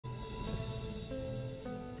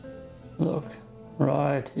Look,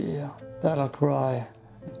 right here, battle cry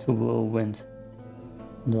to whirlwind.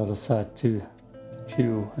 On the other side too,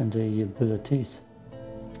 Q and the abilities.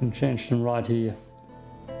 And change them right here.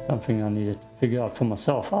 Something I needed to figure out for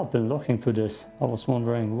myself. I've been looking for this. I was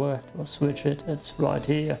wondering where do I switch it? It's right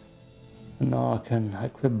here. And now I can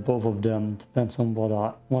equip both of them. Depends on what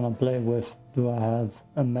I want to play with. Do I have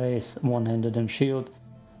a mace, one-handed and shield?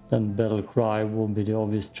 Then battle cry will be the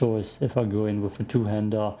obvious choice if I go in with a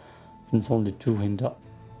two-hander, since only two-hander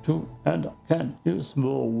can use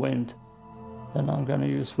whirlwind. Then I'm gonna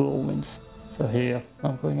use whirlwinds. So here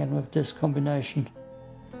I'm going in with this combination.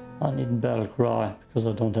 I need battle cry because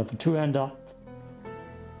I don't have a two-hander.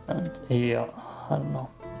 And here, I don't know,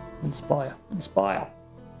 inspire.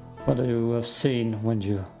 What you have seen when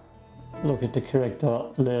you look at the character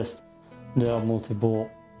list, there are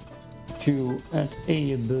multiple Q and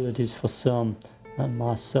A abilities for some, and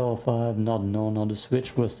myself I have not known how to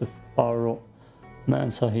switch with the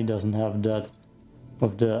Pyromancer. He doesn't have that.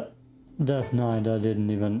 With the Death Knight I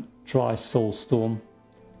didn't even try Soulstorm,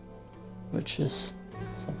 which is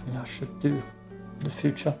something I should do in the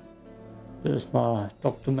future. There's my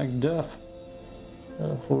Dr. Macduff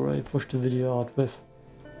that I've already pushed the video out with,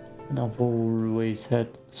 and I've always had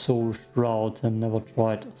Soul Shroud and never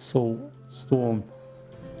tried Soulstorm.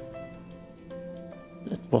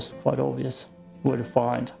 It was quite obvious where to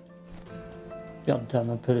find. Goddamn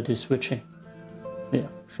ability switching. Yeah,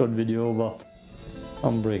 short video over.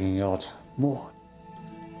 I'm bringing out more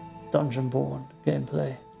Dungeonborne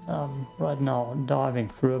gameplay. Right now I'm diving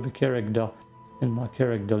through every character in my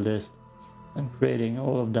character list and creating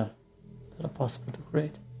all of them that are possible to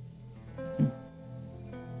create.